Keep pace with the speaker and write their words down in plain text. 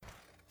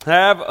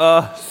Have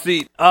a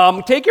seat.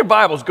 Take your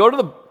Bibles.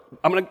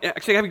 I'm going to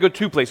actually have you go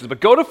two places,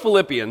 but go to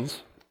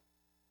Philippians.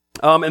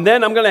 And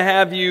then I'm going to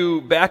have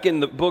you back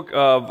in the book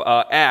of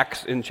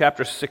Acts in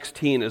chapter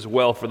 16 as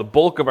well for the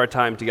bulk of our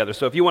time together.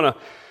 So if you want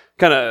to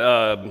kind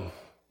of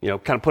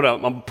put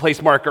a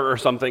place marker or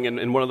something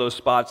in one of those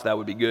spots, that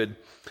would be good.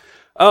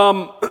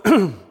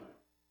 So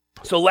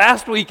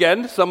last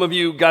weekend, some of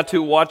you got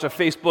to watch a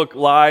Facebook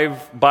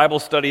Live Bible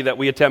study that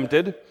we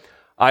attempted.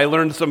 I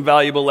learned some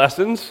valuable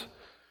lessons.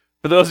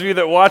 For those of you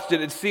that watched it,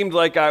 it seemed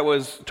like I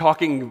was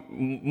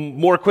talking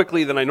more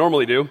quickly than I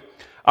normally do.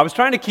 I was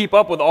trying to keep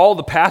up with all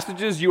the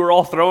passages you were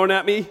all throwing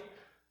at me.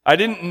 I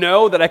didn't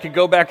know that I could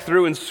go back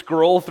through and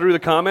scroll through the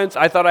comments.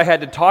 I thought I had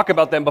to talk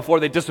about them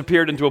before they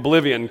disappeared into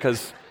oblivion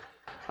because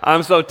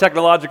I'm so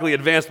technologically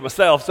advanced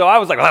myself. So I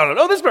was like, I don't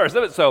know this verse.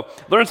 So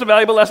learned some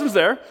valuable lessons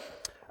there.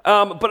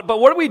 But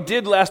what we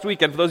did last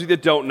weekend, for those of you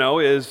that don't know,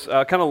 is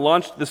kind of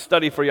launched this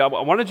study for you.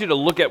 I wanted you to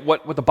look at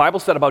what the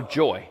Bible said about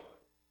joy.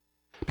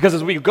 Because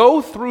as we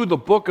go through the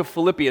book of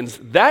Philippians,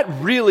 that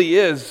really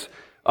is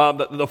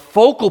the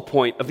focal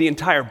point of the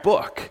entire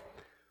book.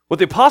 What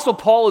the Apostle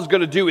Paul is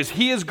going to do is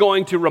he is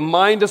going to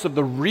remind us of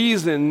the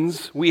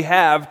reasons we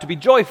have to be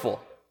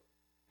joyful.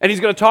 And he's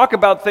going to talk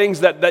about things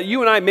that you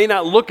and I may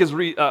not look as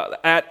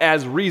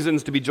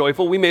reasons to be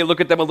joyful. We may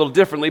look at them a little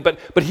differently, but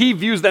he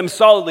views them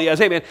solidly as,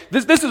 hey man,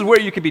 this is where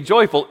you can be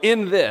joyful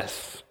in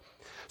this.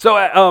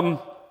 So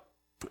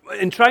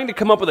in trying to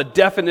come up with a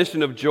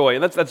definition of joy,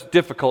 and that's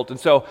difficult, and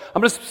so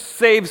I'm going to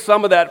save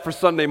some of that for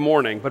Sunday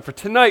morning. But for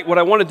tonight, what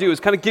I want to do is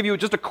kind of give you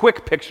just a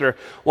quick picture.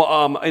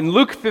 Well, in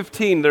Luke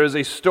 15, there is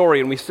a story,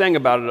 and we sang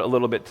about it a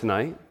little bit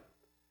tonight.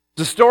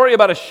 It's a story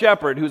about a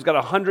shepherd who's got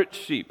 100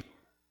 sheep.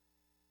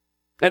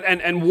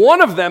 And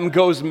one of them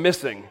goes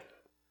missing.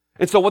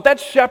 And so what that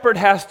shepherd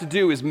has to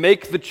do is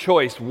make the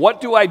choice. What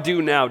do I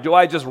do now? Do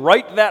I just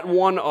write that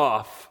one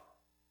off?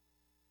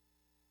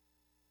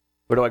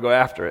 Or do I go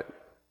after it?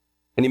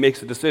 And he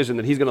makes a decision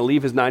that he's going to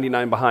leave his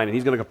 99 behind and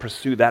he's going to go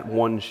pursue that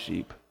one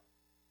sheep.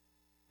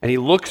 And he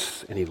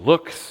looks, and he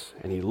looks,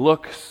 and he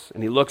looks,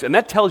 and he looks. And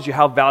that tells you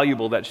how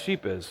valuable that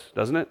sheep is,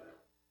 doesn't it?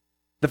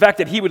 The fact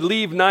that he would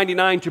leave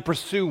 99 to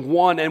pursue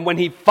one, and when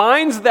he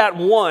finds that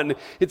one,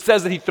 it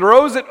says that he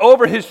throws it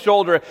over his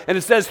shoulder, and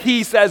it says,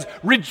 he says,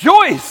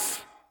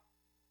 rejoice!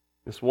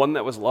 This one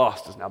that was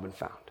lost has now been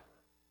found.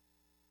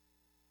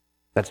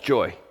 That's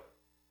joy.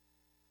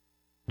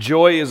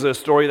 Joy is a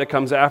story that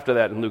comes after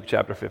that in Luke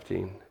chapter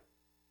 15.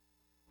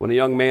 When a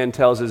young man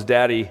tells his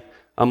daddy,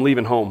 I'm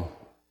leaving home.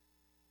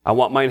 I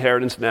want my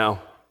inheritance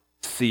now.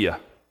 See ya.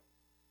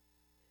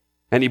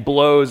 And he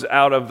blows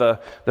out of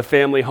the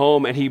family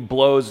home, and he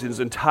blows his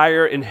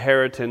entire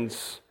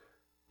inheritance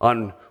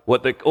on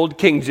what the old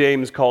King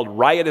James called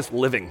riotous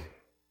living.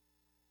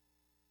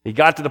 He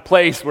got to the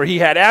place where he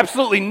had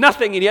absolutely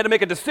nothing, and he had to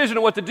make a decision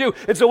on what to do.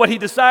 And so what he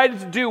decided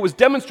to do was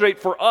demonstrate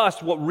for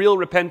us what real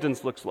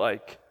repentance looks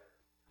like.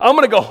 I'm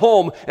going to go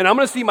home, and I'm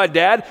going to see my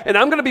dad, and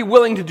I'm going to be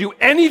willing to do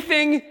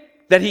anything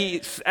that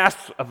he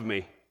asks of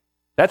me.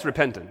 That's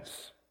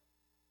repentance.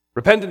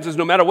 Repentance is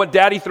no matter what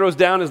daddy throws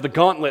down as the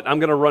gauntlet, I'm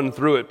going to run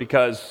through it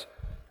because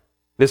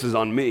this is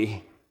on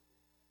me.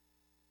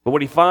 But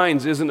what he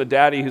finds isn't a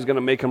daddy who's going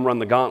to make him run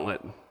the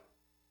gauntlet.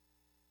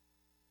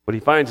 What he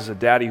finds is a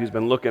daddy who's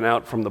been looking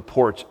out from the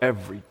porch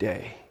every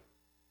day,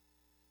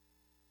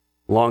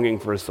 longing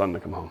for his son to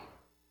come home.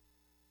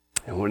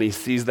 And when he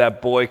sees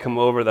that boy come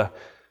over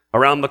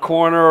around the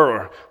corner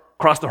or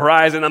across the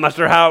horizon, I'm not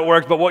sure how it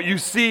works, but what you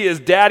see is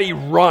daddy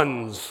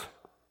runs.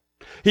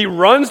 He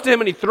runs to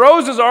him and he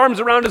throws his arms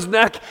around his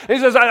neck and he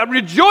says, I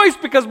rejoice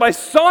because my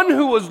son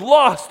who was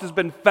lost has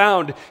been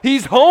found.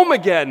 He's home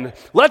again.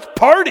 Let's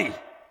party.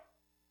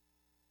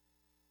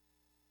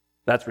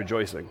 That's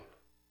rejoicing.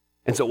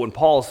 And so when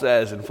Paul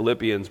says in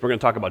Philippians, we're going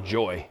to talk about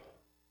joy,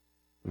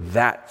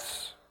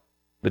 that's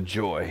the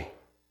joy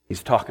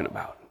he's talking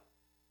about.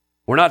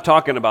 We're not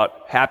talking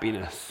about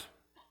happiness.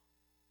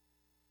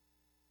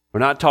 We're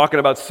not talking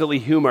about silly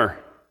humor.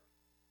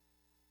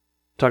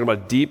 We're talking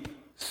about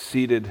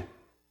deep-seated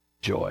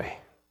joy.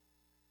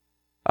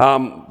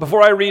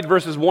 Before I read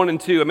verses 1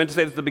 and 2, I meant to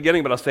say this at the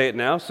beginning, but I'll say it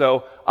now.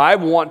 So I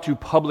want to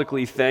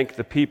publicly thank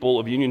the people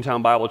of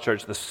Uniontown Bible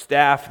Church, the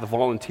staff, the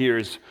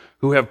volunteers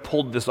who have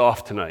pulled this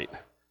off tonight.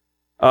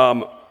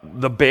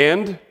 The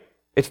band,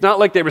 it's not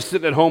like they were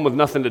sitting at home with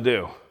nothing to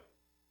do.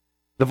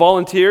 The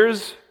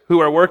volunteers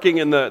who are working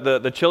in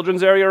the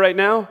children's area right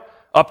now,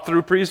 up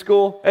through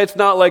preschool, it's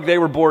not like they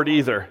were bored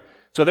either.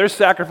 So they're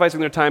sacrificing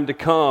their time to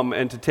come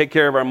and to take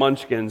care of our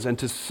munchkins and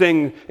to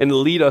sing and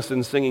lead us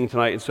in singing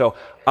tonight. And so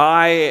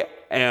I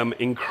am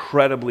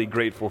incredibly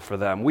grateful for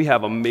them. We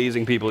have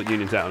amazing people at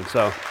Uniontown.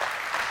 So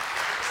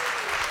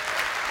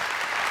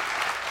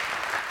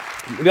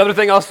the other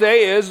thing I'll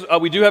say is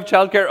we do have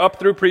childcare up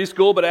through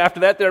preschool, but after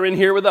that they're in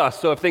here with us.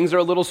 So if things are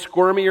a little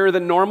squirmier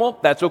than normal,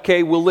 that's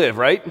okay. We'll live,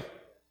 right?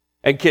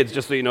 And kids,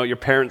 just so you know, your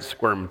parents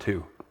squirm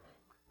too,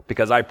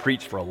 because I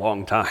preach for a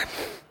long time.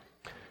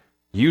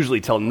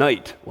 Usually till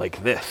night,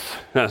 like this.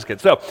 That's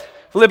good. So,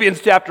 Philippians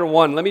chapter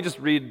 1, let me just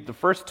read the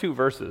first two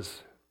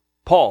verses.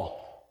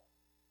 Paul,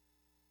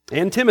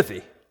 and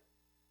Timothy,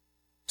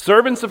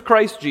 servants of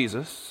Christ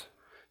Jesus,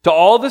 to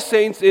all the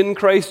saints in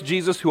Christ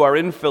Jesus who are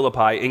in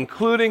Philippi,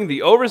 including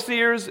the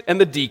overseers and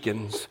the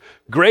deacons,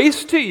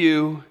 grace to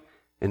you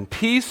and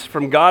peace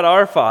from God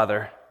our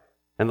Father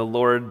and the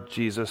Lord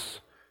Jesus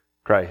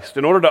Christ.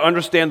 In order to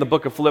understand the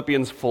book of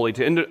Philippians fully,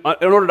 in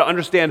order to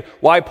understand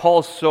why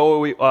Paul's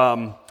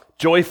so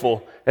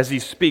joyful as he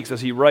speaks,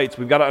 as he writes,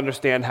 we've got to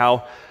understand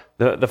how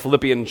the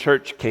Philippian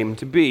church came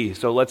to be.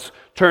 So let's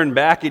turn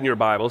back in your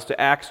Bibles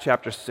to Acts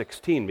chapter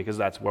 16, because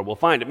that's where we'll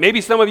find it. Maybe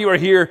some of you are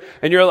here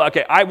and you're like,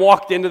 okay, I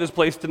walked into this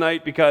place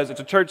tonight because it's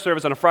a church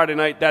service on a Friday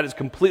night. That is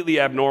completely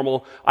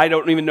abnormal. I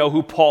don't even know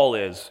who Paul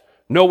is.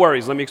 No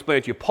worries, let me explain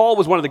it to you. Paul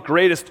was one of the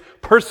greatest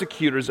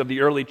persecutors of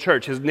the early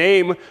church. His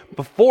name,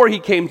 before he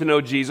came to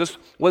know Jesus,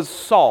 was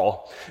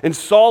Saul. And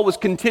Saul was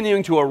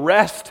continuing to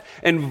arrest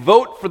and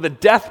vote for the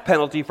death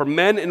penalty for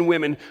men and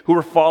women who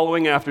were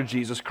following after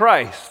Jesus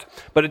Christ.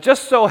 But it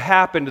just so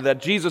happened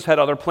that Jesus had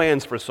other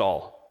plans for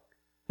Saul.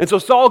 And so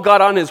Saul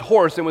got on his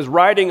horse and was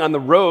riding on the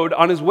road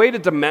on his way to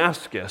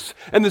Damascus.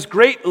 And this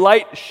great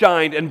light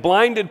shined and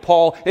blinded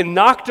Paul and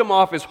knocked him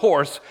off his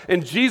horse.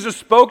 And Jesus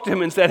spoke to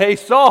him and said, "Hey,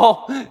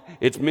 Saul,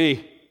 it's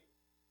me.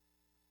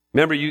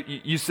 Remember,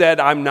 you said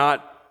I'm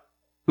not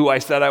who I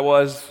said I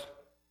was?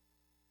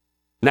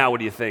 Now what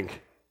do you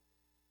think?"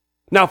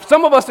 Now,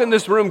 some of us in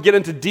this room get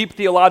into deep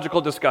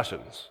theological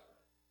discussions.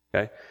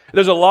 Okay?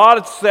 There's a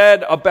lot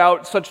said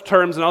about such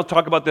terms, and I'll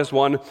talk about this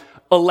one,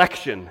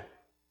 election.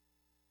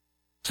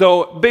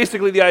 So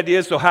basically the idea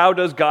is, so how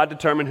does God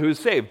determine who's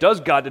saved? Does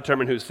God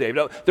determine who's saved?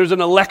 There's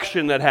an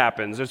election that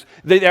happens.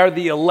 They are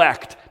the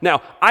elect.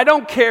 Now, I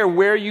don't care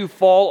where you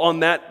fall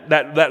on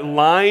that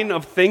line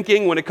of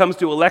thinking when it comes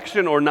to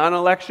election or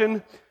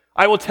non-election.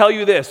 I will tell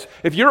you this.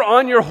 If you're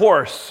on your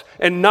horse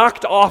and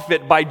knocked off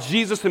it by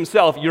Jesus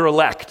himself, you're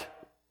elect.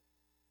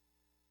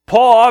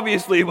 Paul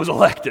obviously was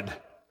elected.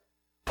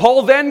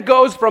 Paul then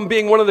goes from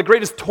being one of the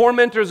greatest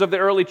tormentors of the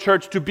early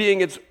church to being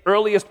its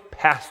earliest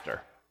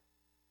pastor.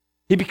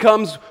 He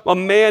becomes a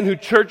man who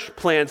church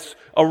plants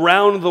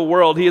around the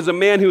world. He is a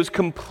man who is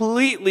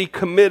completely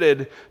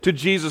committed to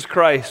Jesus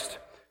Christ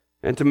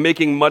and to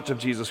making much of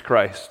Jesus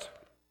Christ.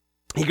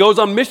 He goes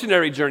on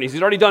missionary journeys.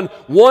 He's already done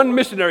one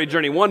missionary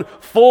journey, one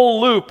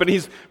full loop, and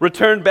he's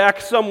returned back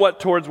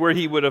somewhat towards where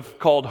he would have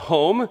called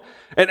home.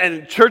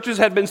 And churches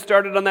had been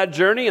started on that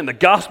journey, and the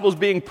gospel's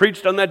being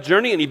preached on that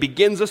journey, and he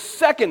begins a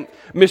second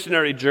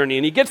missionary journey.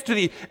 And he gets to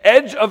the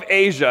edge of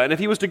Asia, and if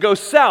he was to go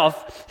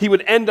south, he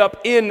would end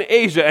up in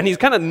Asia. And he's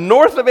kind of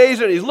north of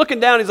Asia, and he's looking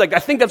down, he's like, I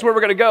think that's where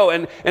we're going to go.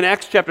 And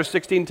Acts chapter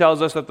 16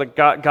 tells us that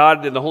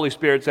God and the Holy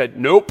Spirit said,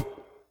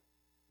 nope,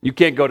 you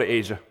can't go to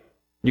Asia.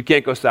 You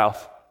can't go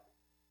south.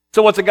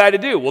 So what's a guy to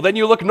do? Well, then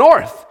you look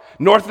north.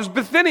 North is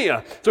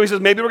Bithynia. So he says,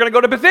 maybe we're going to go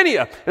to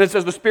Bithynia. And it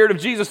says the Spirit of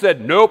Jesus said,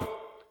 nope,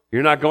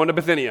 you're not going to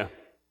Bithynia.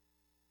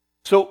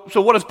 So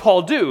what does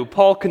Paul do?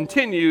 Paul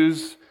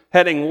continues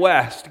heading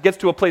west, gets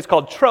to a place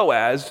called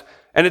Troas,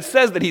 and it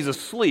says that he's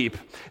asleep.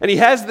 And he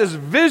has this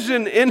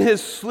vision in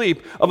his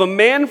sleep of a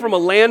man from a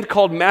land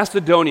called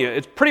Macedonia.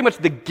 It's pretty much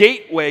the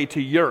gateway to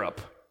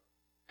Europe.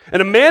 And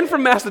a man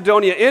from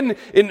Macedonia,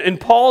 in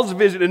Paul's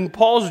vision, in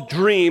Paul's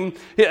dream,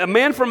 a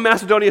man from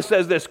Macedonia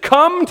says this,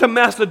 "Come to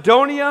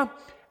Macedonia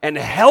and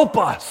help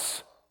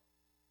us."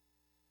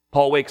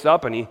 Paul wakes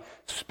up and he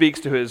speaks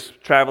to his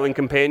traveling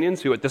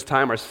companions, who at this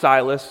time are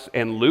Silas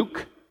and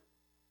Luke,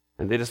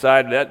 and they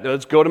decide that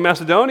let's go to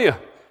Macedonia.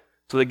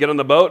 So they get on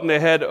the boat and they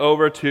head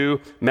over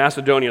to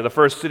Macedonia. The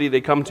first city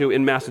they come to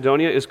in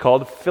Macedonia is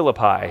called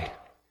Philippi.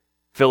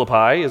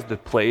 Philippi is the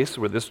place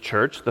where this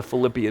church, the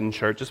Philippian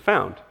church, is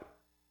found.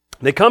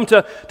 They come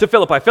to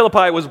Philippi.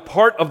 Philippi was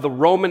part of the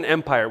Roman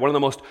Empire, one of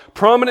the most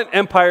prominent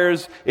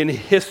empires in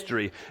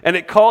history. And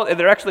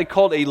they're actually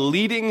called a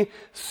leading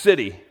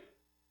city.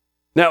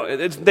 Now,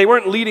 they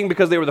weren't leading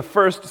because they were the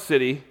first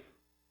city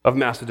of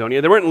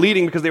Macedonia. They weren't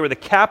leading because they were the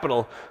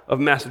capital of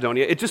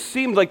Macedonia. It just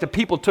seemed like the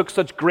people took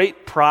such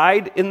great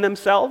pride in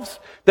themselves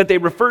that they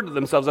referred to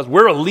themselves as,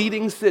 we're a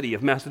leading city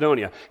of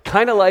Macedonia.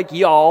 Kind of like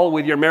y'all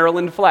with your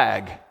Maryland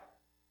flag.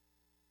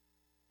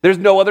 There's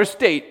no other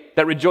state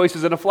that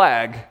rejoices in a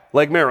flag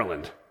like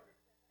Maryland.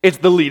 It's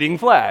the leading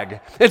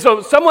flag. And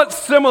so somewhat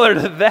similar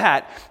to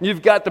that,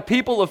 you've got the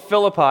people of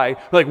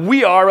Philippi, like,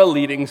 we are a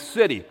leading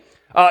city.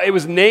 It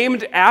was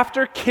named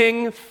after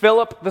King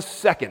Philip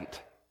II.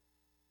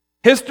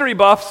 History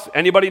buffs,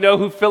 anybody know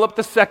who Philip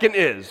II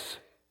is?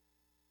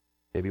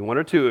 Maybe one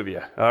or two of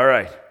you. All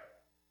right.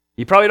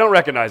 You probably don't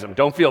recognize him.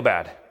 Don't feel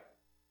bad.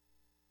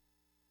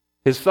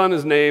 His son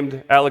is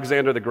named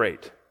Alexander the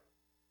Great.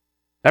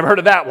 Ever heard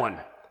of that one?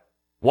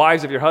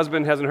 Wives, if your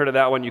husband hasn't heard of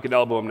that one, you can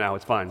elbow him now.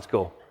 It's fine. It's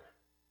cool.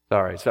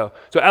 All right. So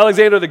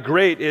Alexander the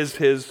Great is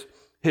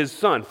his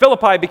son.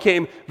 Philippi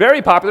became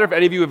very popular. If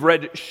any of you have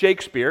read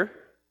Shakespeare,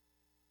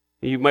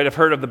 you might have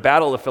heard of the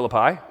Battle of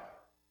Philippi.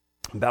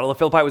 The Battle of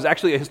Philippi was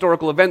actually a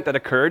historical event that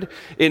occurred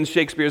in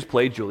Shakespeare's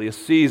play Julius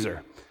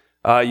Caesar.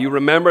 You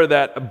remember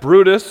that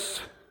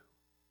Brutus,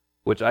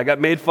 which I got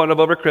made fun of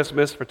over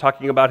Christmas for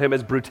talking about him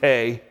as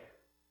Brute,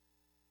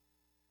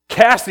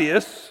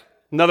 Cassius,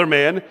 another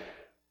man,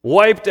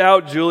 wiped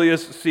out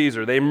Julius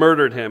Caesar. They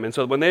murdered him. And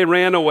so when they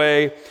ran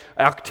away,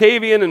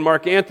 Octavian and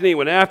Mark Antony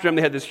went after him.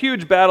 They had this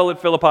huge battle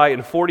at Philippi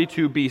in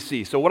 42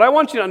 BC. So what I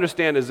want you to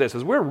understand is this.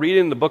 As we're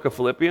reading the book of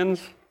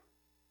Philippians,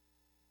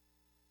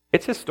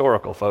 it's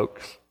historical,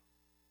 folks.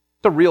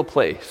 It's a real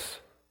place.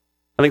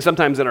 I think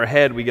sometimes in our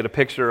head we get a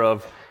picture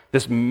of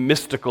this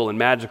mystical and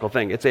magical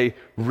thing. It's a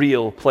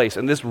real place.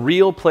 And this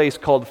real place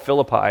called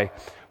Philippi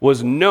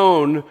was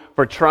known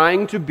for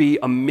trying to be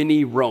a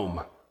mini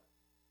Rome.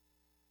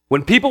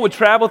 When people would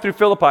travel through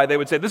Philippi, they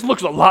would say, this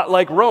looks a lot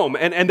like Rome.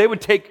 And they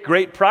would take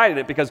great pride in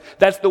it because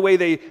that's the way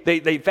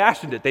they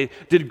fashioned it. They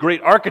did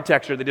great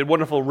architecture. They did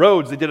wonderful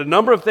roads. They did a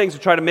number of things to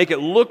try to make it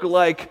look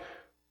like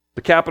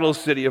the capital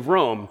city of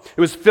Rome.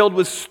 It was filled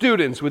with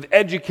students, with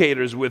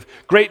educators, with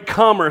great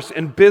commerce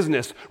and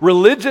business.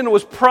 Religion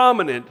was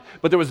prominent,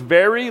 but there was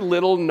very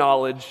little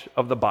knowledge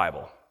of the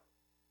Bible.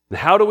 And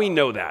how do we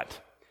know that?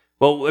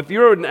 Well, if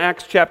you're in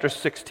Acts chapter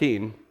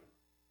 16,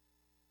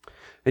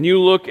 and you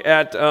look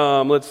at,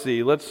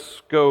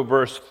 let's go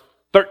verse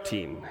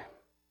 13.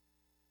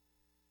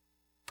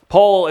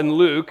 Paul and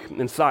Luke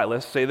and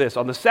Silas say this,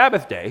 on the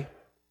Sabbath day,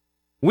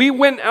 we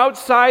went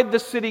outside the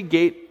city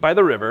gate by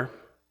the river,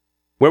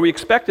 where we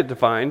expected to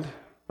find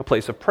a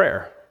place of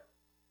prayer.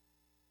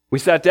 We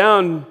sat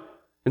down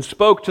and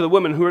spoke to the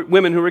women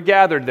who were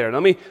gathered there.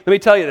 Let me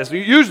tell you this.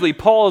 Usually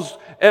Paul's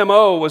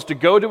MO was to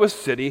go to a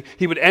city,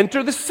 he would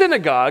enter the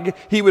synagogue,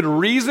 he would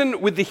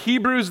reason with the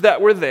Hebrews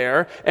that were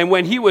there, and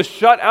when he was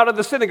shut out of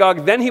the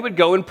synagogue, then he would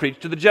go and preach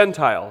to the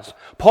Gentiles.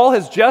 Paul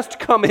has just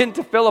come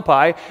into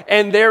Philippi,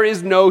 and there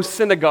is no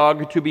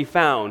synagogue to be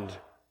found.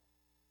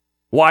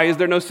 Why is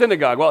there no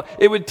synagogue? Well,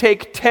 it would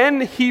take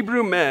 10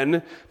 Hebrew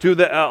men to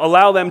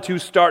allow them to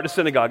start a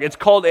synagogue. It's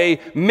called a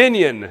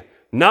minyan,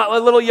 not a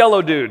little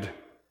yellow dude.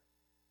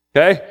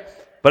 Okay?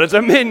 But it's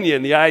a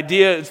minyan. The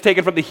idea is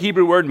taken from the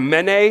Hebrew word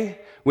mene,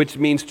 which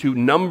means to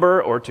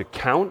number or to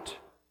count.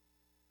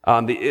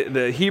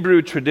 The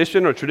Hebrew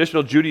tradition or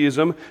traditional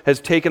Judaism has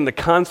taken the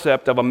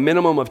concept of a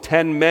minimum of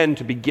 10 men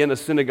to begin a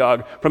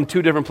synagogue from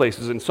two different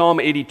places. In Psalm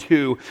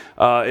 82,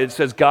 it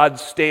says God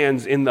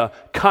stands in the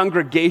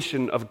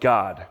congregation of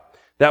God.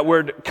 That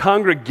word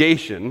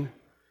congregation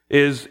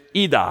is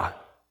Ida.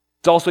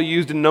 It's also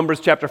used in Numbers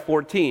chapter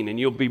 14, and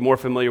you'll be more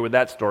familiar with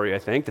that story, I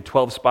think. The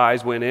 12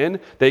 spies went in,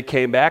 they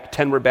came back,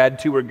 10 were bad,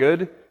 2 were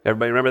good.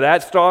 Everybody remember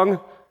that song?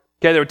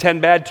 Okay, there were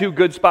 10 bad, 2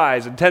 good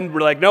spies, and 10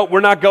 were like, nope,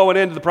 we're not going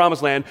into the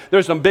promised land.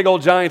 There's some big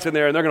old giants in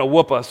there, and they're going to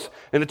whoop us.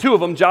 And the 2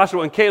 of them,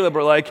 Joshua and Caleb,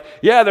 were like,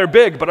 yeah, they're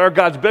big, but our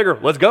God's bigger.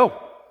 Let's go.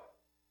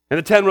 And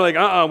the 10 were like,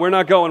 we're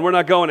not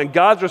going. And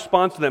God's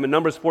response to them in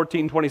Numbers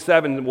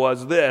 14:27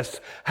 was this,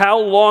 how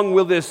long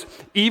will this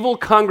evil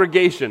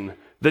congregation,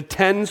 the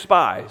 10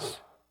 spies,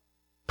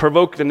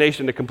 provoke the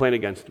nation to complain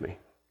against me?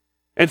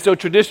 And so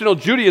traditional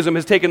Judaism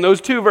has taken those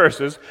 2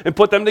 verses and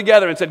put them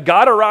together and said,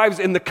 God arrives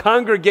in the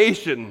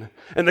congregation,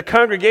 and the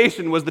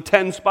congregation was the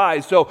 10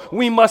 spies, so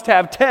we must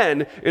have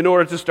 10 in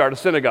order to start a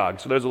synagogue.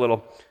 So there's a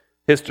little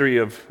history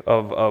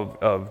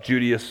of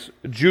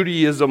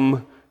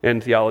Judaism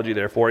and theology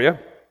there for you.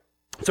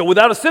 So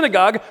without a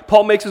synagogue,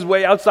 Paul makes his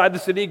way outside the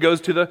city,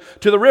 goes to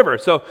the river.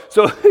 So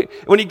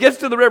when he gets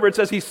to the river, it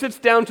says he sits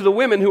down to the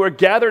women who are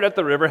gathered at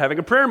the river having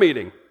a prayer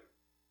meeting.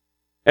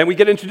 And we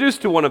get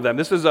introduced to one of them.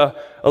 This is a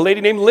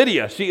lady named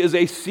Lydia. She is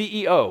a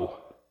CEO.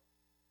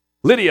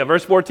 Lydia,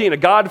 verse 14, a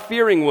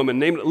God-fearing woman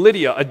named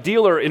Lydia, a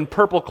dealer in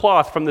purple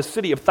cloth from the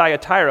city of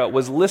Thyatira,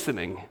 was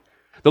listening.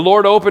 The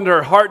Lord opened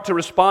her heart to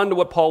respond to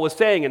what Paul was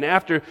saying, and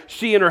after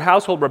she and her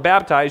household were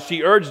baptized,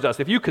 she urged us,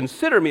 if you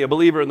consider me a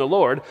believer in the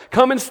Lord,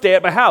 come and stay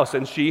at my house.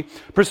 And she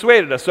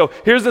persuaded us. So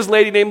here's this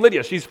lady named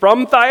Lydia. She's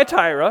from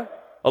Thyatira,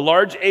 a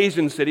large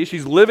Asian city.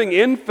 She's living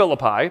in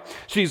Philippi.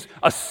 She's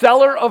a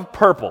seller of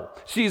purple.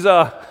 She's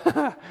I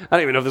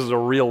don't even know if this is a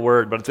real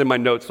word, but it's in my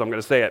notes, so I'm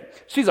going to say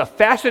it. She's a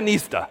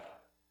fashionista.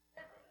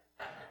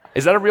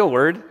 Is that a real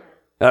word?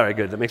 All right,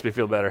 good. That makes me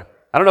feel better.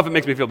 I don't know if it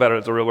makes me feel better.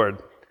 It's a real word.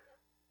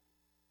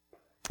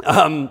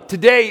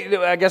 Today,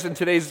 I guess in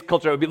today's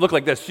culture, it would look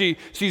like this.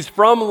 She's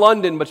from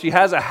London, but she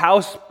has a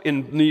house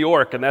in New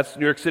York, and that's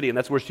New York City, and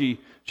that's where she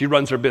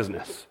runs her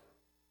business.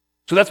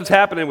 So that's what's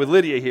happening with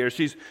Lydia here.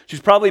 She's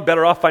probably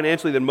better off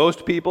financially than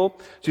most people.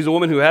 She's a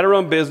woman who had her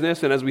own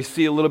business, and as we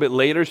see a little bit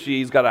later,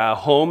 she's got a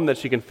home that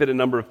she can fit a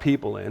number of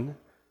people in.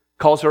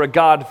 Calls her a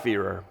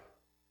God-fearer,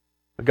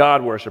 a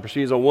God worshiper.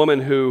 She's a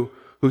woman who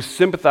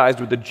sympathized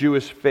with the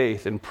Jewish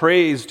faith and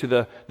prays to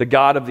the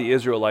God of the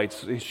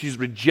Israelites. She's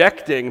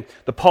rejecting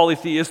the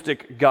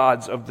polytheistic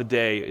gods of the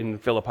day in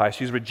Philippi.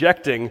 She's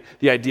rejecting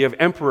the idea of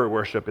emperor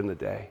worship in the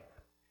day.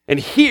 And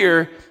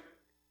here,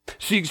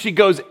 she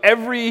goes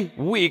every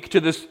week to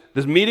this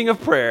meeting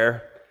of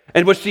prayer,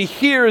 and what she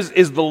hears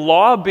is the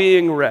law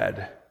being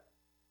read.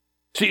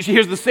 She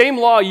hears the same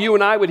law you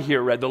and I would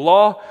hear read, the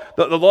law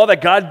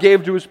that God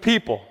gave to his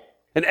people.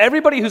 And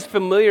everybody who's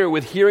familiar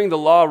with hearing the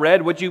law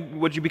read, what you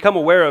become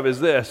aware of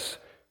is this: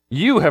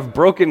 you have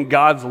broken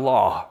God's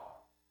law.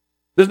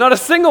 There's not a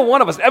single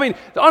one of us. I mean,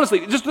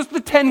 honestly, just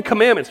the 10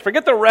 commandments.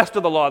 Forget the rest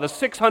of the law, the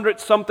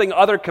 600-something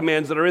other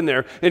commands that are in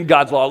there in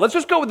God's law. Let's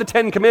just go with the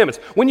 10 commandments.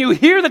 When you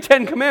hear the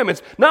 10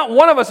 commandments, not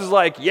one of us is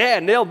like, yeah,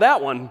 nailed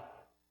that one.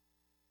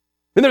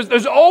 And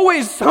there's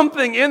always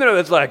something in there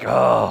that's like,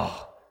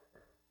 oh,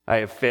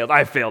 I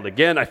failed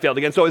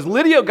again. So as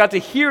Lydia got to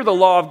hear the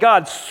law of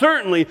God,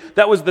 certainly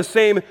that was the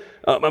same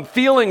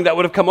feeling that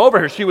would have come over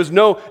her. She was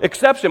no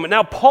exception. But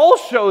now Paul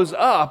shows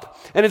up,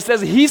 and it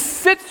says he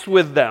sits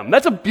with them.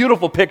 That's a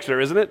beautiful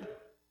picture, isn't it?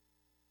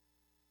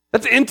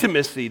 That's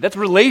intimacy. That's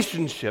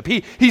relationship.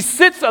 He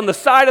sits on the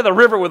side of the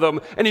river with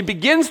them, and he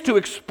begins to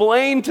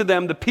explain to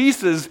them the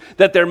pieces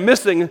that they're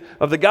missing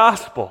of the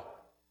gospel.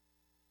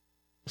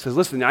 He says,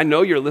 listen, I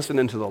know you're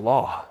listening to the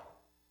law.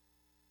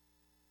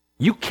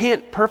 You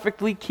can't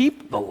perfectly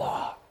keep the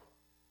law.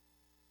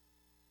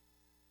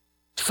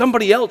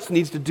 Somebody else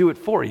needs to do it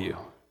for you.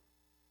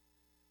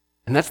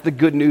 And that's the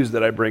good news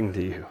that I bring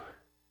to you.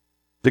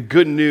 The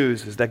good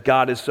news is that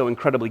God is so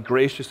incredibly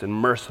gracious and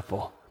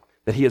merciful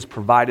that he has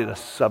provided a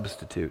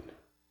substitute,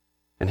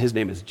 and his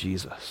name is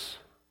Jesus.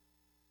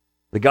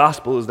 The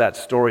gospel is that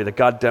story that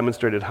God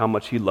demonstrated how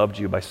much he loved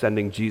you by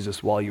sending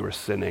Jesus while you were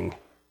sinning.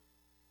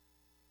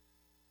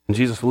 And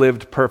Jesus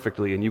lived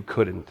perfectly, and you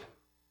couldn't.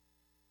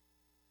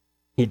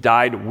 He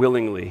died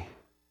willingly,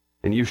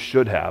 and you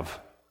should have.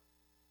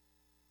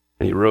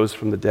 And he rose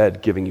from the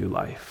dead, giving you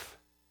life.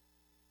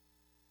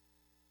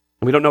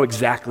 And we don't know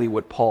exactly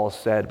what Paul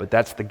said, but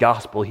that's the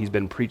gospel he's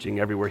been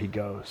preaching everywhere he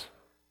goes.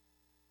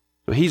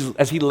 So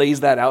as he lays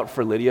that out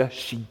for Lydia,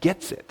 she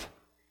gets it.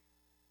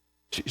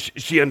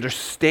 She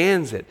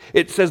understands it.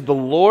 It says the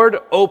Lord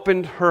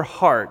opened her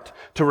heart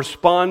to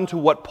respond to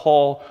what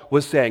Paul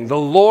was saying. The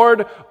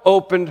Lord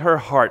opened her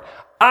heart.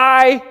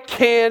 I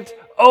can't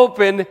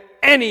open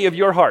any of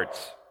your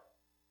hearts.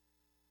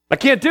 I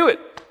can't do it.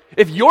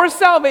 If your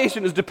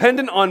salvation is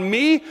dependent on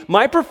me,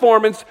 my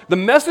performance, the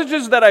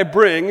messages that I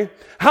bring,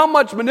 how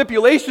much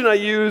manipulation I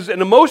use,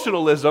 and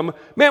emotionalism,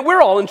 man,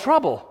 we're all in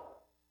trouble.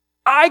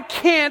 I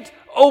can't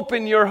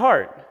open your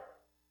heart.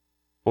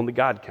 Only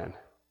God can.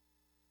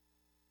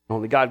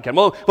 Only God can.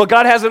 Well,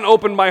 God hasn't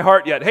opened my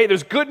heart yet. Hey,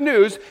 there's good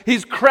news.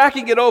 He's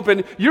cracking it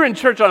open. You're in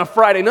church on a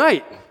Friday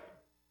night.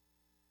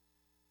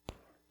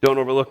 Don't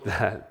overlook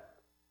that.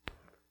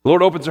 The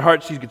Lord opens her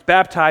heart. She gets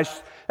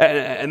baptized.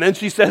 And then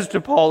she says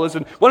to Paul,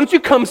 listen, why don't you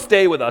come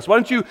stay with us? Why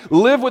don't you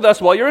live with us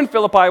while you're in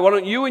Philippi? Why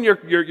don't you and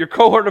your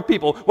cohort of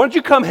people, why don't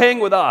you come hang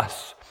with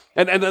us?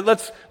 And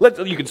let's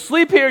you can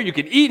sleep here, you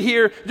can eat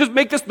here. Just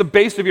make this the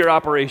base of your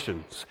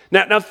operations.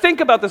 Now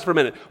think about this for a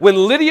minute.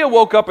 When Lydia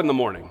woke up in the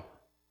morning,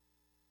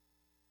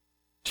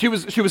 she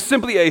was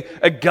simply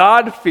a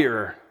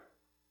God-fearer.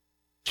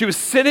 She was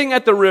sitting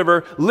at the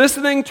river,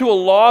 listening to a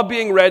law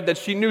being read that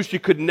she knew she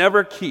could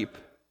never keep.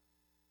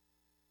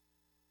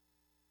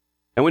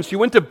 And when she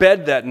went to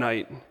bed that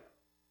night,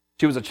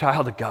 she was a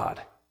child of God.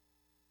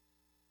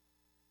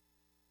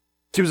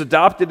 She was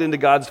adopted into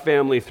God's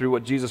family through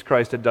what Jesus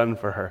Christ had done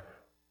for her.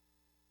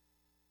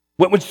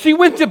 When she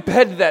went to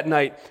bed that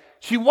night,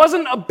 she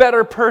wasn't a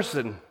better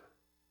person.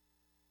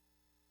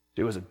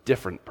 She was a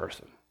different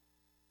person.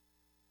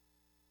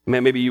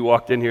 Man, maybe you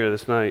walked in here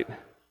this night.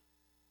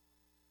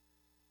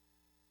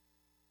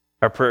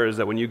 Our prayer is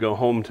that when you go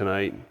home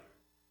tonight,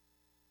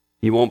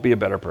 you won't be a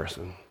better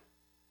person,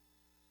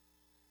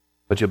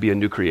 but you'll be a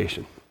new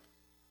creation.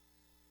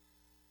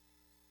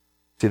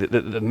 See,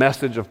 the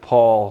message of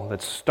Paul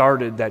that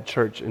started that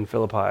church in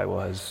Philippi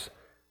was,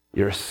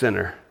 you're a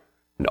sinner,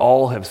 and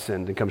all have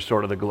sinned and come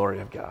short of the glory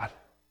of God.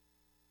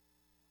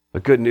 The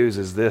good news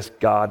is this: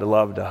 God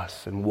loved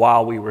us, and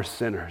while we were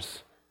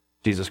sinners,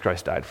 Jesus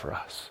Christ died for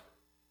us.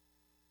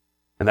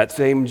 And that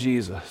same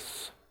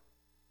Jesus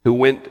who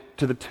went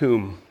to the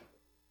tomb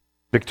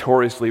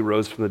victoriously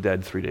rose from the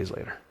dead 3 days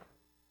later.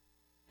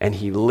 And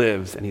he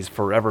lives, and he's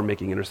forever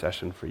making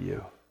intercession for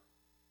you.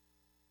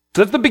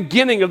 So that's the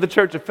beginning of the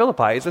church of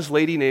Philippi. It's this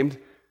lady named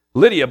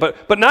Lydia.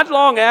 But not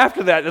long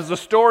after that, as the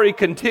story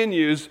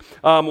continues,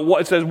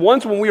 it says,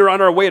 once when we were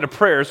on our way to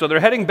prayer, so they're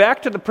heading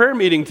back to the prayer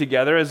meeting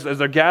together as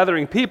they're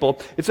gathering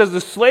people, it says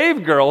the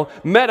slave girl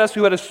met us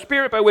who had a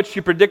spirit by which she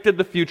predicted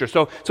the future.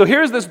 So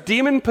here's this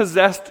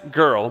demon-possessed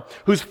girl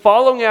who's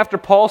following after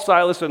Paul,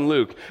 Silas, and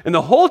Luke. And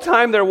the whole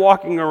time they're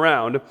walking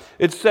around,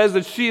 it says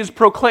that she is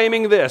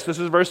proclaiming this. This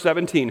is verse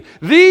 17.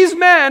 These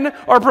men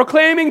are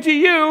proclaiming to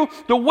you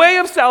the way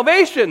of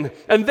salvation,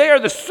 and they are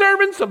the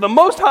servants of the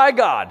Most High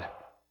God.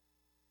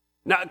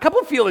 Now, a couple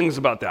of feelings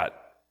about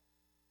that.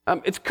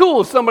 It's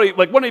cool if somebody,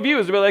 like one of you,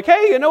 is to be like,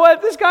 hey, you know what?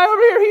 This guy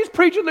over here, he's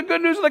preaching the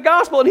good news of the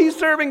gospel and he's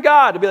serving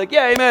God. To be like,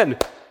 yeah, amen.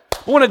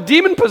 But when a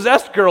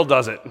demon-possessed girl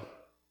does it,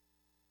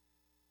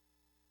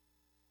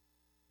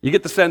 you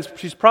get the sense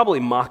she's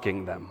probably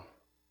mocking them.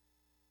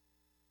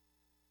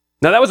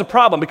 Now, that was a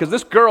problem because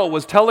this girl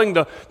was telling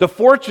the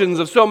fortunes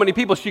of so many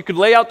people. She could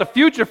lay out the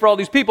future for all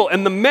these people,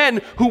 and the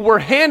men who were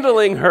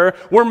handling her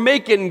were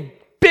making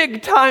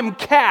big-time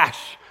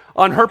cash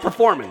on her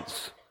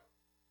performance.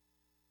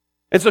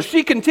 And so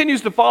she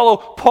continues to follow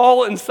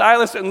Paul and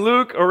Silas and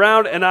Luke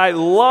around, and I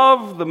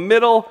love the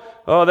middle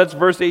Oh, that's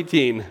verse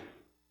 18.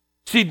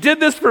 She did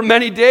this for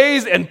many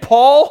days, and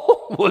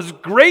Paul was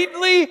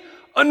greatly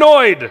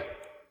annoyed.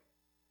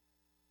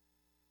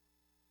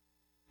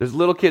 There's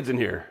little kids in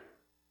here.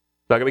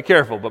 So I gotta be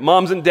careful, but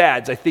moms and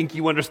dads, I think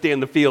you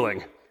understand the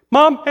feeling.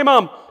 Mom, hey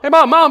mom, hey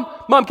mom,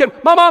 mom, kid,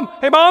 mom,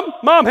 hey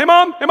mom, hey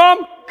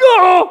mom,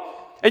 go!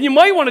 And you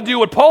might want to do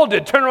what Paul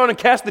did, turn around and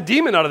cast the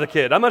demon out of the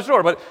kid. I'm not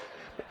sure, but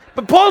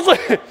Paul's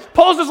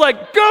just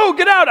like, go,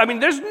 get out. I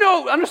mean,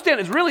 understand,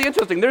 it's really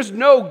interesting. There's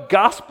no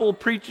gospel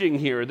preaching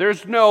here.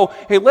 There's no,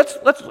 hey, let's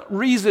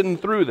reason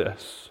through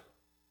this.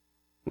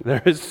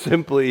 There is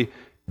simply,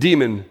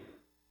 demon,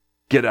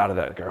 get out of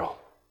that girl.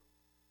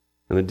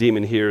 And the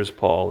demon hears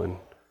Paul and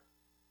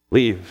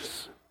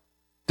leaves.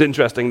 It's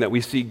interesting that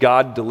we see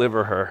God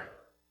deliver her,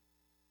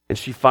 and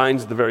she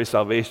finds the very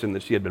salvation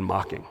that she had been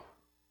mocking.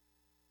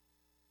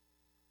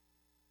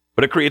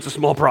 But it creates a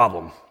small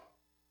problem.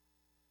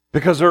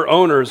 Because her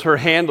owners, her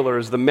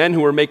handlers, the men who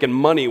were making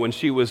money when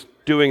she was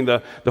doing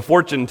the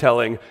fortune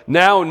telling,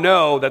 now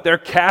know that their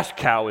cash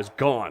cow is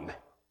gone.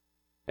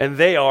 And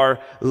they are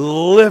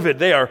livid.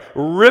 They are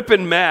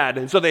ripping mad.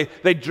 And so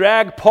they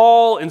drag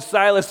Paul and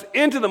Silas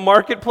into the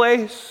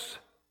marketplace.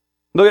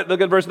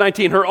 Look at verse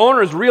 19. Her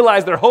owners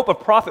realized their hope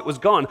of profit was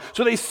gone.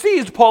 So they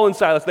seized Paul and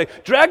Silas. They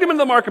dragged them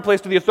into the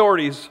marketplace to the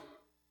authorities.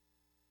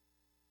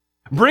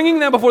 Bringing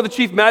them before the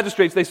chief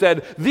magistrates, they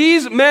said,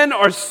 "These men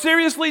are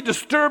seriously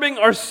disturbing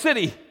our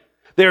city.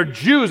 They are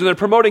Jews and they're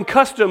promoting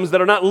customs that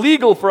are not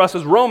legal for us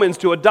as Romans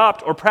to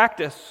adopt or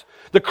practice."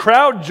 The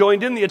crowd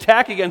joined in the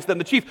attack against them.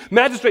 The chief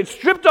magistrates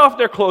stripped off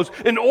their clothes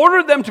and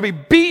ordered them to be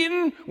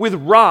beaten with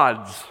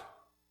rods.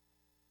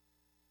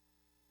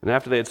 And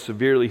after they had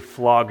severely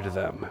flogged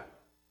them,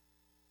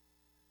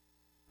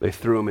 they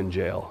threw them in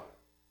jail.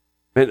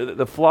 And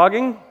the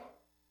flogging,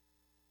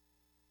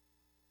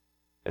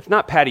 it's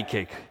not patty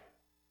cake.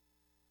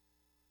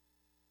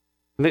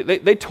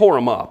 They tore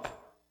them up.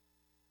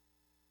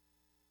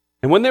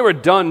 And when they were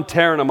done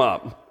tearing them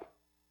up,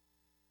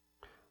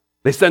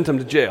 they sent them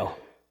to jail.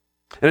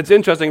 And it's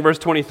interesting, verse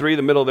 23,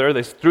 the middle there,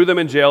 they threw them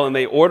in jail and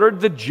they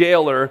ordered the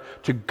jailer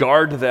to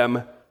guard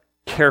them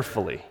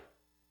carefully.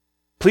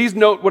 Please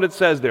note what it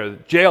says there. The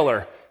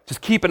jailer,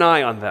 just keep an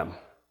eye on them.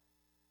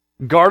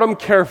 Guard them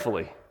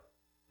carefully.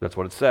 That's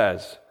what it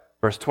says.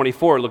 Verse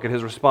 24, look at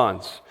his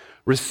response.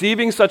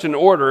 Receiving such an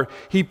order,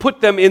 he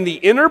put them in the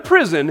inner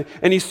prison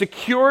and he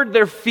secured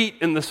their feet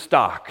in the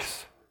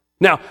stocks.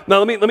 Now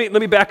let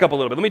me back up a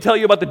little bit. Let me tell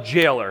you about the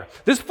jailer.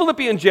 This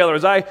Philippian jailer,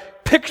 as I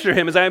picture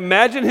him, as I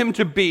imagine him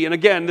to be, and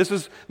again, this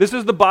is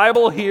the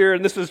Bible here,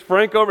 and this is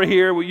Frank over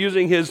here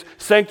using his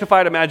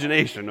sanctified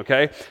imagination,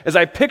 okay? As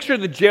I picture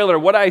the jailer,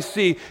 what I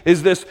see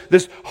is this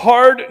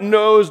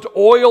hard-nosed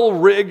oil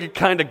rig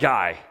kind of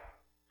guy.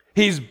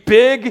 He's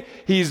big,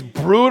 he's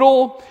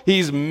brutal,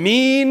 he's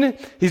mean,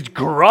 he's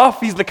gruff.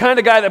 He's the kind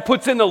of guy that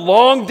puts in the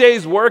long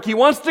day's work. He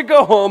wants to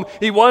go home,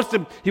 he wants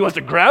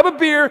to grab a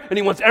beer, and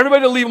he wants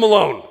everybody to leave him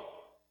alone.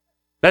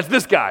 That's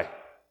this guy.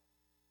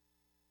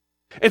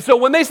 And so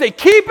when they say,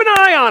 keep an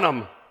eye on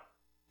him,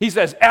 he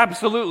says,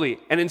 absolutely.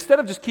 And instead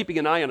of just keeping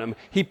an eye on him,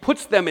 he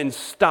puts them in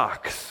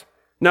stocks.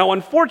 Now,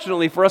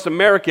 unfortunately for us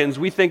Americans,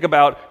 we think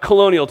about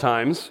colonial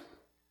times.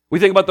 We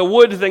think about the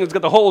wood thing that's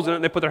got the holes in it,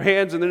 and they put their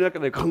hands in their neck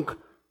and they clunk.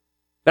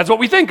 That's what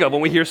we think of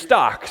when we hear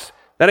stocks.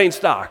 That ain't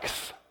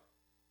stocks.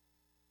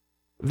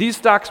 These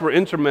stocks were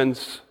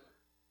instruments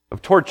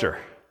of torture.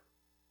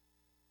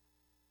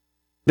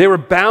 They were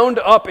bound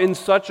up in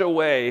such a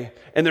way,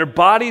 and their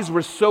bodies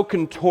were so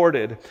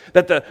contorted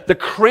that the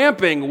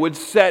cramping would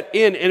set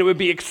in, and it would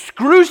be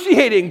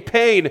excruciating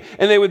pain,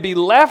 and they would be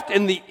left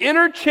in the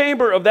inner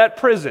chamber of that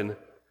prison,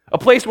 a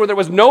place where there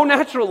was no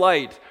natural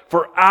light,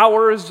 for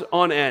hours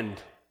on end,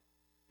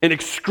 in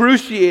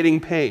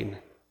excruciating pain.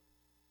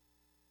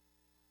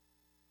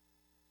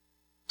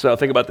 So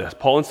think about this.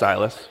 Paul and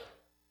Silas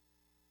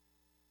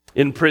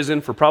in prison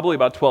for probably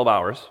about 12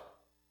 hours.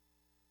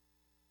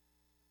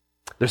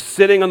 They're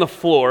sitting on the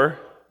floor,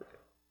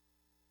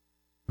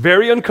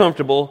 very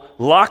uncomfortable,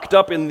 locked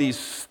up in these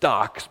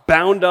stocks,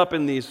 bound up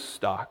in these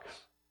stocks.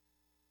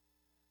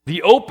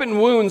 The open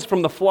wounds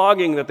from the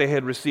flogging that they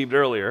had received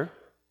earlier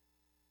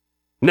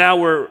now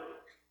were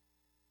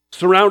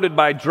surrounded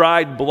by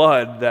dried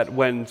blood that,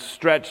 when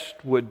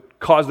stretched, would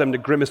cause them to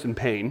grimace in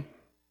pain.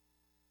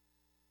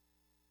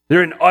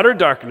 They're in utter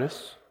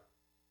darkness,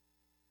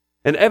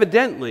 and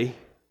evidently,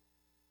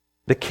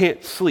 they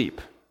can't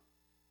sleep,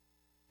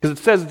 because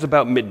it says it's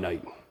about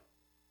midnight.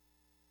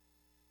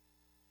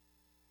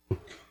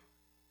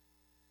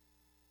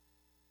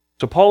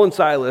 So Paul and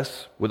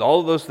Silas, with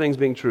all of those things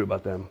being true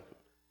about them,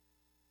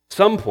 at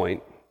some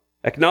point,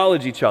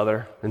 acknowledge each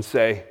other and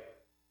say,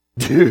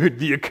 dude,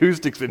 the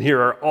acoustics in here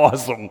are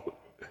awesome.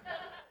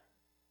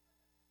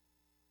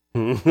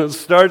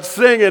 Start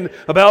singing.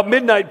 About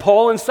midnight,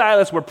 Paul and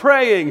Silas were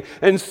praying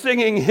and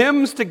singing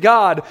hymns to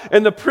God,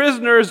 and the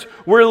prisoners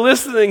were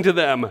listening to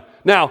them.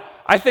 Now,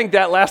 I think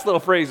that last little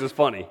phrase is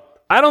funny.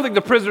 I don't think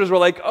the prisoners were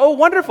like, oh,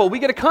 wonderful, we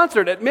get a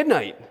concert at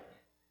midnight.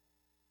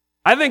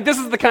 I think this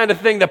is the kind of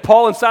thing that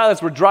Paul and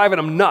Silas were driving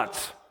them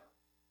nuts.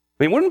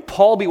 I mean, wouldn't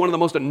Paul be one of the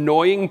most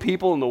annoying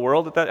people in the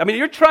world at that? I mean,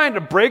 you're trying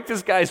to break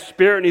this guy's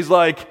spirit, and he's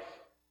like,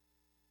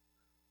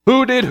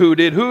 who did swallow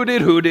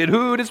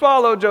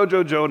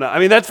Jojo Jonah? I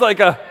mean, that's like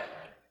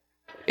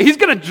he's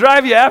going to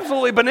drive you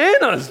absolutely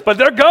bananas, but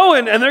they're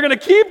going, and they're going to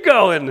keep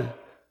going.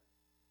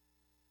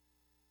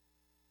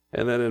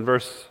 And then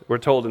we're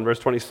told in verse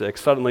 26,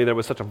 suddenly there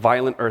was such a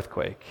violent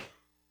earthquake.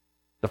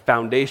 The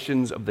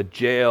foundations of the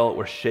jail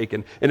were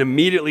shaken, and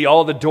immediately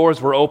all the doors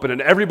were open,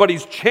 and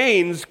everybody's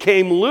chains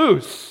came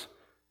loose.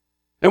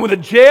 And when the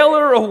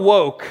jailer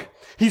awoke,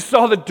 he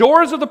saw the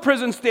doors of the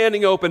prison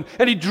standing open,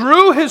 and he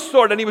drew his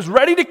sword, and he was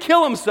ready to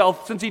kill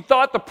himself since he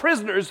thought the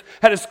prisoners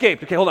had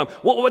escaped. Okay, hold on.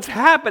 What's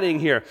happening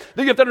here?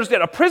 You have to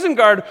understand, a prison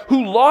guard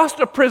who lost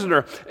a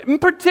prisoner, in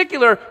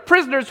particular,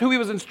 prisoners who he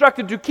was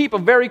instructed to keep a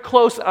very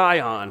close eye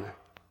on,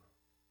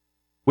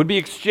 would be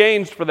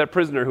exchanged for that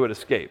prisoner who had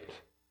escaped.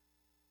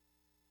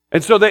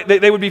 And so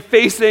they would be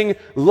facing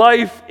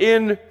life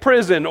in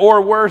prison,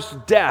 or worse,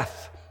 death.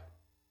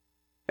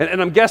 And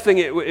I'm guessing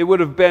it would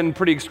have been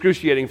pretty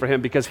excruciating for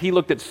him because he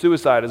looked at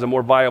suicide as a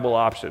more viable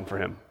option for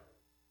him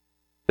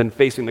than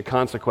facing the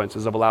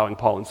consequences of allowing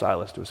Paul and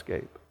Silas to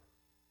escape.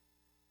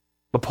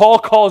 But Paul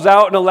calls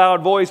out in a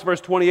loud voice,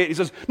 verse 28, he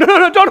says, No,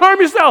 don't harm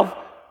yourself.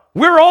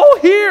 We're all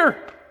here.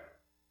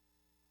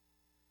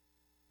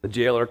 The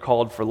jailer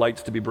called for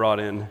lights to be brought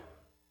in,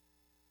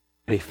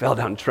 and he fell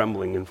down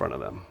trembling in front of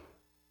them.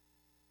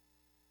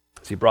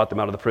 As he brought them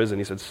out of the prison,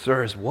 he said,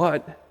 Sirs,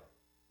 what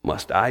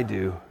must I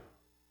do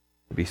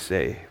to be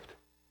saved?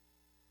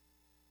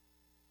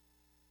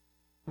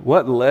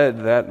 What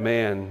led that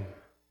man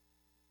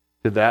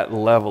to that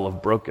level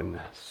of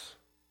brokenness?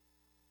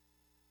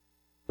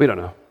 We don't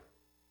know.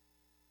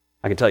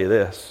 I can tell you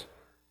this.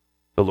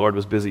 The Lord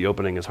was busy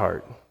opening his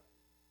heart.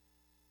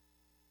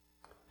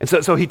 And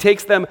so he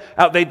takes them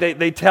out.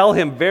 They tell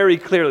him very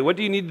clearly, what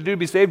do you need to do to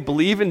be saved?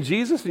 Believe in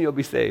Jesus and you'll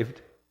be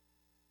saved.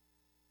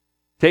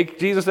 Take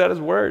Jesus at his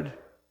word.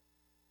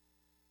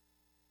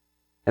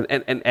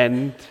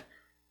 And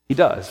he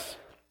does.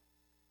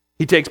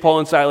 He takes Paul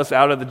and Silas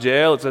out of the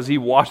jail. It says he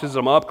washes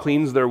them up,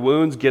 cleans their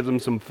wounds, gives them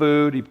some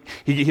food.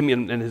 He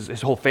and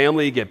his whole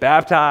family get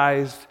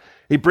baptized.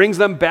 He brings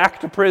them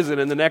back to prison,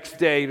 and the next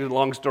day,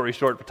 long story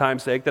short for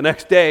time's sake, the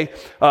next day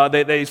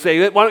they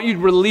say, why don't you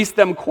release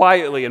them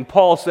quietly? And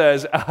Paul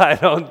says, I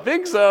don't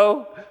think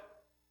so.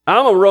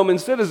 I'm a Roman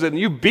citizen.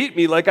 You beat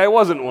me like I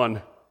wasn't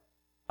one.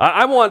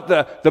 I want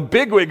the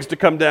bigwigs to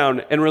come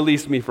down and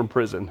release me from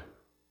prison.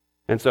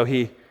 And so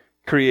he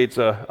creates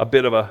a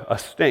bit of a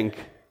stink.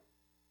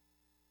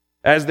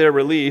 As they're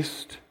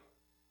released,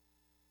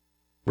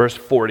 verse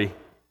 40,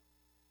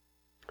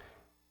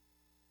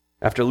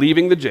 after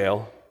leaving the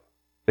jail,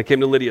 they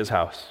came to Lydia's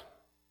house,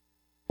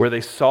 where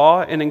they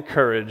saw and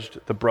encouraged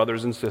the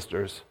brothers and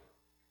sisters,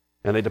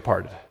 and they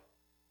departed.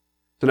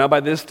 So now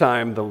by this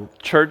time, the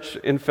church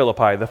in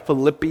Philippi, the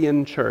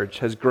Philippian church,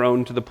 has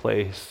grown to the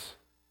place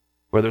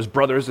where there's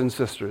brothers and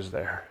sisters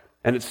there.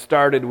 And it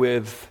started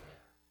with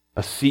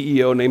a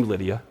CEO named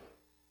Lydia,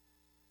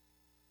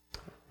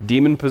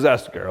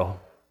 demon-possessed girl,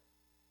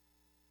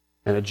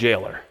 and a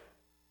jailer.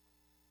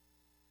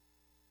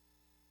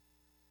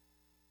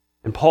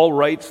 And Paul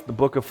writes the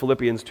book of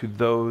Philippians to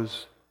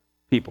those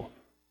people,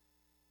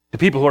 to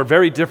people who are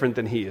very different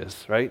than he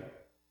is, right?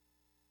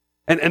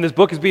 And this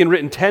book is being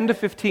written 10 to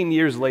 15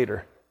 years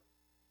later.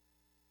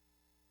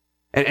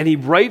 And he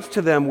writes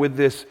to them with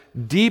this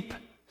deep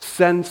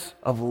sense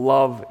of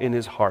love in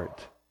his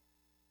heart.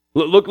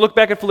 Look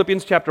back at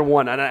Philippians chapter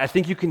 1, and I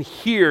think you can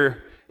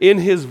hear in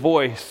his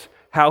voice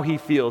how he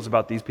feels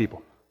about these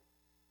people.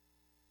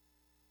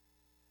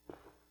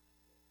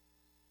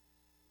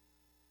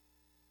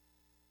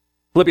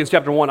 Philippians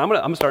chapter 1, I'm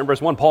going to start in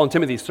verse 1. Paul and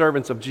Timothy,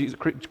 servants of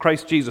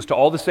Christ Jesus, to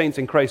all the saints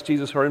in Christ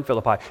Jesus who are in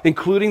Philippi,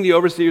 including the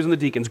overseers and the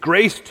deacons,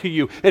 grace to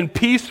you and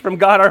peace from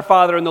God our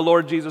Father and the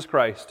Lord Jesus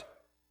Christ.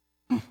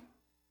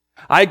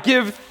 I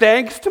give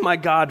thanks to my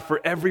God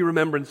for every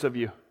remembrance of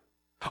you,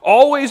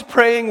 always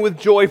praying with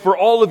joy for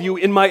all of you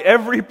in my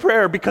every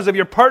prayer because of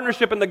your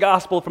partnership in the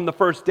gospel from the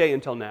first day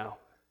until now.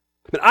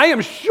 And I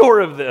am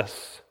sure of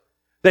this,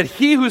 that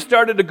he who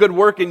started a good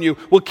work in you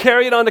will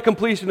carry it on to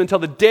completion until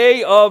the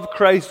day of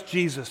Christ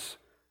Jesus.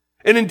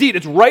 And indeed,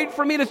 it's right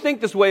for me to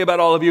think this way about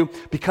all of you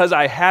because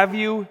I have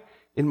you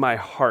in my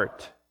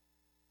heart.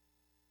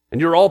 And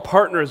you're all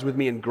partners with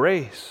me in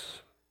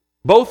grace,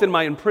 both in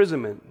my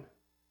imprisonment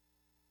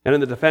and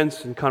in the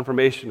defense and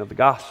confirmation of the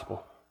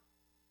gospel.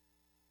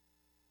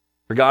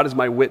 For God is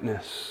my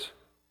witness,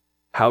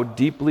 how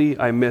deeply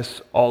I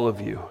miss all of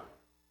you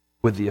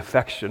with the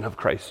affection of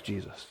Christ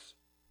Jesus.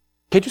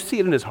 Can't you see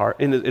it in his heart,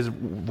 in his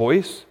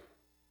voice?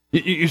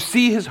 You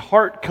see his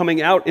heart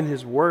coming out in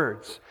his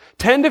words.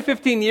 10 to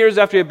 15 years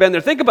after you've been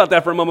there, think about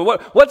that for a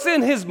moment. What's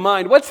in his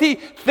mind? What's he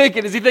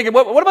thinking? Is he thinking,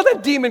 what about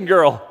that demon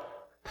girl?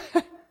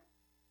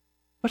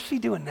 What's she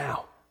doing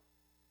now?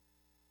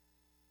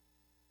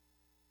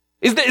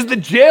 Is the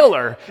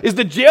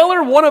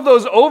jailer one of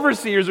those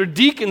overseers or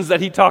deacons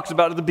that he talks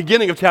about at the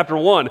beginning of chapter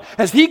 1?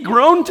 Has he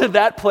grown to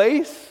that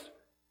place?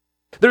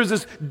 There's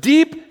this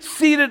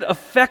deep-seated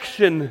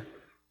affection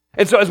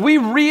And so as we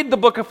read the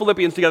book of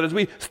Philippians together, as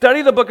we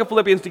study the book of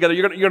Philippians together,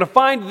 you're going to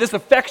find this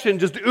affection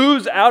just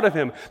ooze out of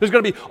him. There's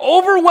going to be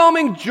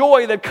overwhelming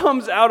joy that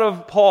comes out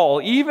of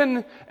Paul,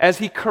 even as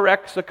he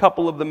corrects a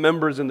couple of the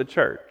members in the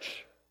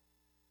church,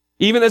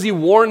 even as he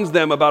warns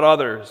them about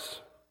others.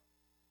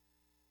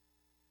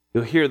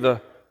 You'll hear the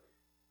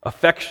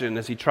affection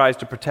as he tries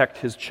to protect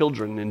his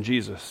children in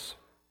Jesus,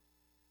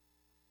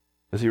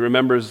 as he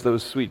remembers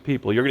those sweet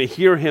people. You're going to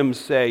hear him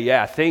say,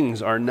 yeah,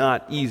 things are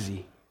not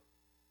easy.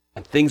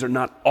 And things are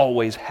not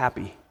always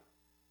happy.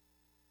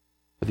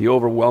 But the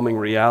overwhelming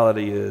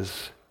reality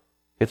is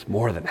it's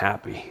more than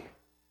happy.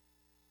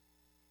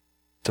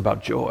 It's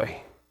about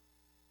joy.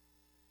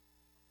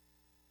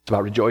 It's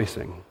about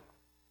rejoicing.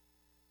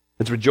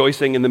 It's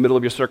rejoicing in the middle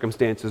of your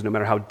circumstances, no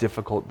matter how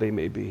difficult they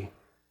may be.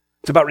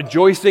 It's about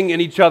rejoicing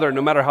in each other,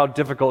 no matter how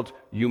difficult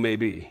you may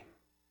be.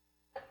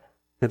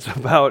 It's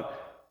about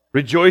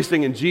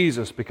rejoicing in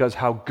Jesus because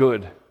how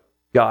good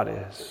God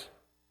is.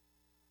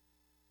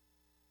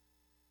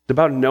 It's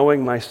about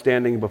knowing my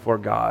standing before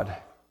God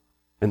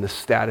and the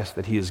status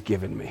that he has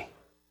given me.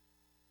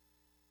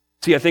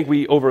 See, I think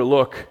we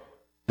overlook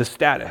the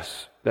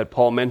status that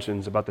Paul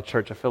mentions about the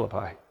church of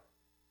Philippi.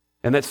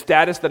 And that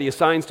status that he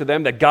assigns to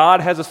them, that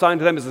God has assigned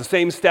to them, is the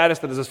same status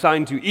that is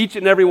assigned to each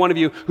and every one of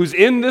you who's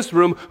in this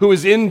room, who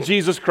is in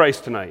Jesus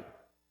Christ tonight.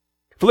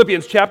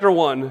 Philippians chapter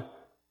 1,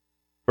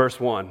 verse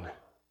 1.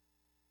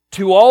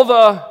 To all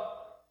the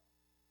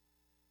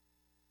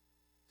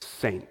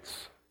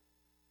saints.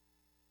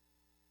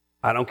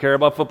 I don't care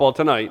about football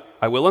tonight.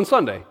 I will on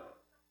Sunday.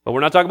 But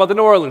we're not talking about the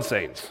New Orleans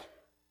Saints.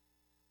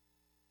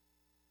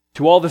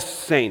 To all the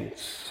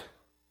saints.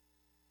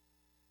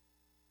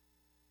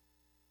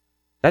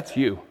 That's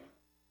you.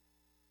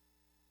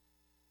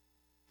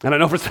 And I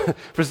know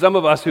for some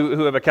of us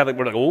who have a Catholic,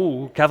 we're like,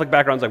 oh, Catholic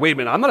background's like, wait a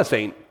minute, I'm not a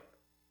saint.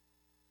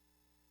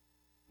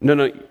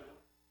 No,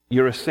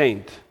 you're a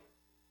saint.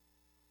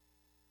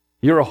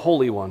 You're a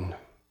holy one.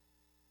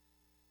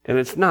 And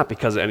it's not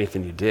because of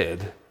anything you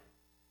did.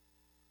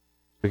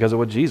 Because of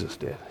what Jesus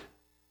did.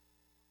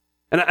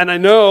 And I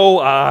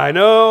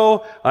know,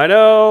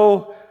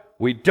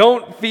 we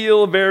don't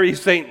feel very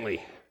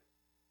saintly.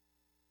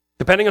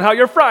 Depending on how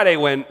your Friday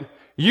went,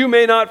 you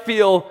may not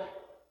feel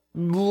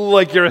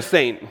like you're a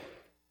saint.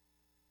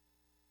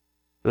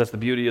 But that's the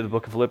beauty of the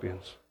book of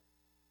Philippians.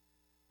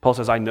 Paul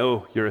says, I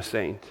know you're a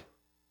saint.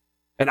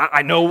 And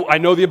I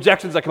know the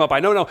objections that come up. I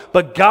know,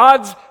 but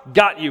God's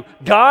got you.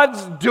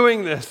 God's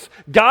doing this.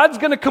 God's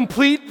going to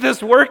complete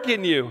this work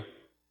in you.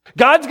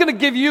 God's going to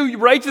give you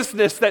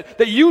righteousness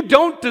that you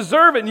don't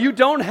deserve and you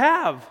don't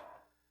have.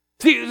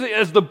 See,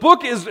 as the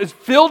book is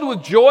filled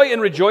with joy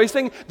and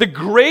rejoicing, the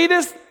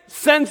greatest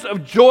sense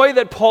of joy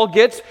that Paul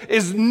gets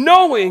is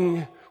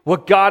knowing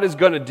what God is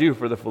going to do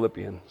for the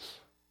Philippians.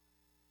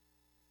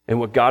 And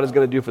what God is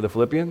going to do for the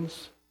Philippians,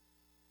 He's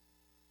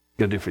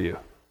going to do for you.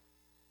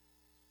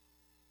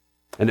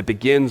 And it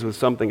begins with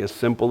something as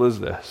simple as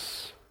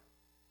this.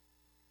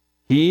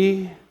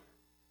 He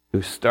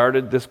who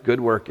started this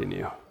good work in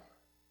you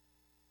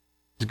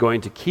is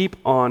going to keep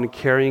on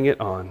carrying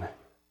it on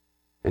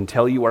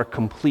until you are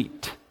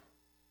complete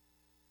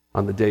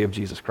on the day of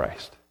Jesus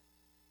Christ.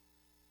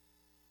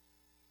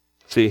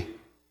 See,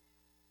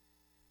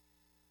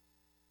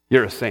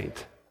 you're a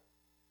saint.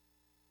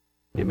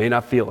 You may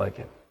not feel like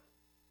it,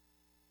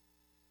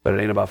 but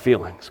it ain't about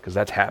feelings, because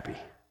that's happy.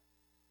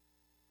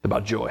 It's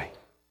about joy.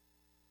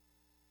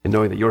 And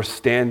knowing that your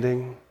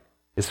standing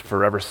is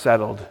forever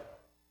settled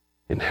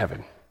in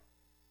heaven.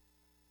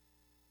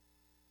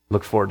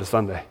 Look forward to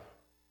Sunday.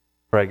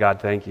 Pray,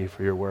 God, thank you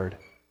for your word.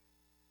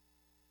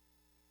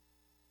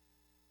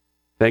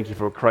 Thank you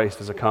for what Christ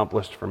has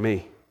accomplished for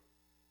me.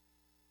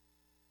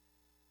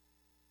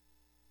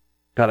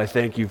 God, I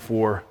thank you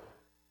for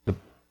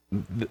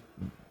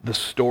the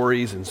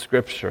stories in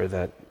Scripture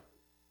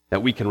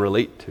that we can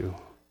relate to.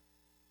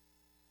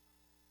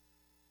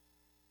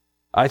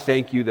 I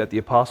thank you that the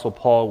Apostle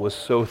Paul was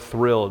so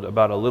thrilled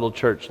about a little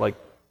church like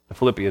the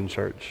Philippian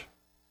church,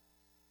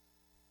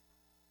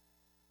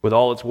 with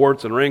all its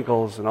warts and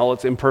wrinkles and all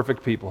its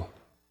imperfect people,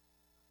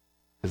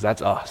 because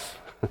that's us.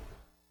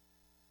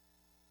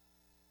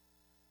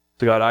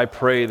 So God, I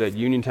pray that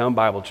Uniontown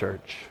Bible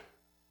Church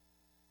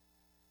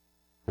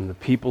and the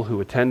people who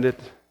attend it,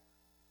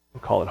 who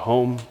call it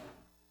home,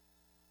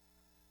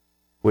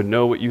 would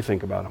know what you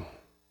think about them.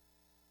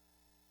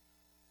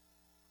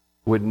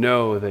 Would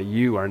know that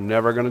you are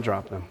never going to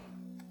drop them.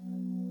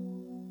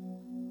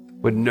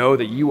 Would know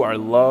that you are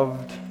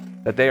loved,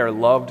 that they are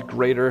loved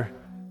greater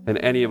than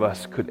any of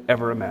us could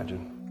ever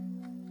imagine.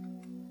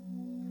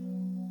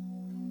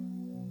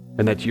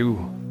 And that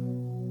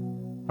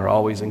you are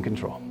always in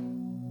control.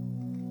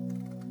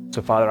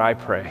 So, Father, I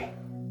pray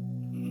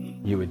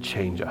you would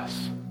change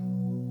us.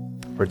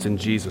 For it's in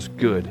Jesus'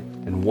 good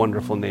and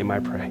wonderful name I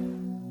pray.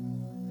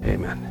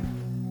 Amen.